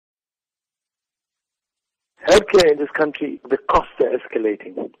healthcare in this country, the costs are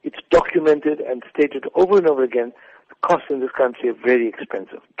escalating. It's documented and stated over and over again, the costs in this country are very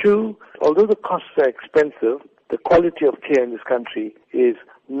expensive. Two, although the costs are expensive, the quality of care in this country is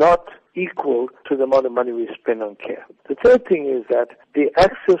not equal to the amount of money we spend on care. The third thing is that the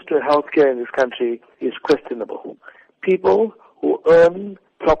access to healthcare in this country is questionable. People who earn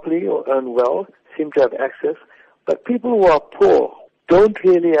properly or earn well seem to have access, but people who are poor don't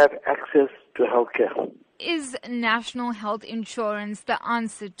really have access to healthcare. Is national health insurance the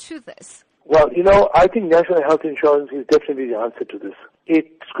answer to this? Well, I think national health insurance is definitely the answer to this. It's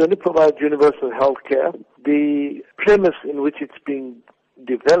going to provide universal health care. The premise in which it's being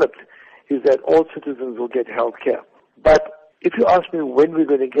developed is that all citizens will get health care. But if you ask me when we're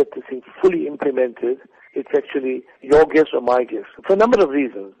going to get this thing fully implemented, it's actually your guess or my guess. For a number of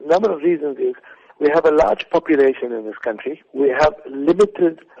reasons. A number of reasons is we have a large population in this country. We have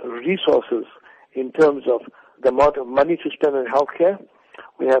limited resources in terms of the amount of money to spend on health care.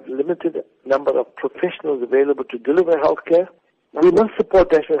 We have limited number of professionals available to deliver health care. We must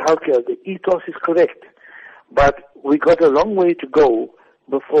support national health care. The ethos is correct. But we got a long way to go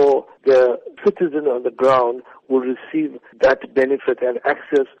before the citizen on the ground will receive that benefit and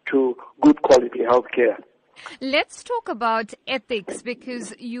access to good quality health care. Let's talk about ethics,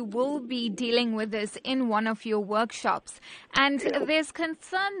 because you will be dealing with this in one of your workshops. And there's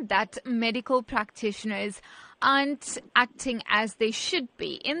concern that medical practitioners aren't acting as they should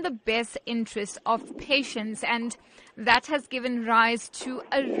be in the best interest of patients, and that has given rise to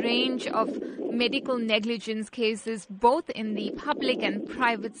a range of medical negligence cases both in the public and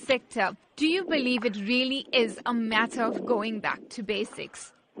private sector. Do you believe it really is a matter of going back to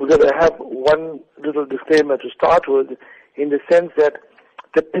basics? We're going to have one little disclaimer to start with, in the sense that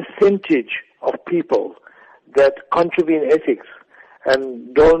the percentage of people that contravene ethics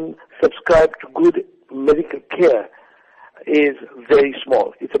and don't subscribe to good medical care is very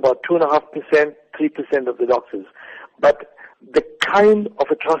small. It's about 2.5%, 3% of the doctors. But the kind of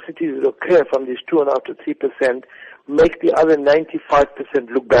atrocities that occur from these 2.5% to 3% make the other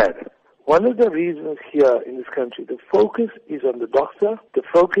 95% look bad. One of the reasons here in this country, the focus is on the doctor, the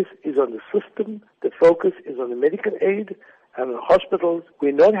focus is on the system, the focus is on the medical aid and on hospitals.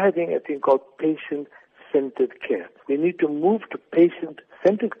 We're not having a thing called patient-centered care. We need to move to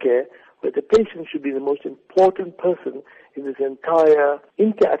patient-centered care, where the patient should be the most important person in this entire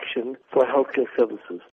interaction for healthcare services.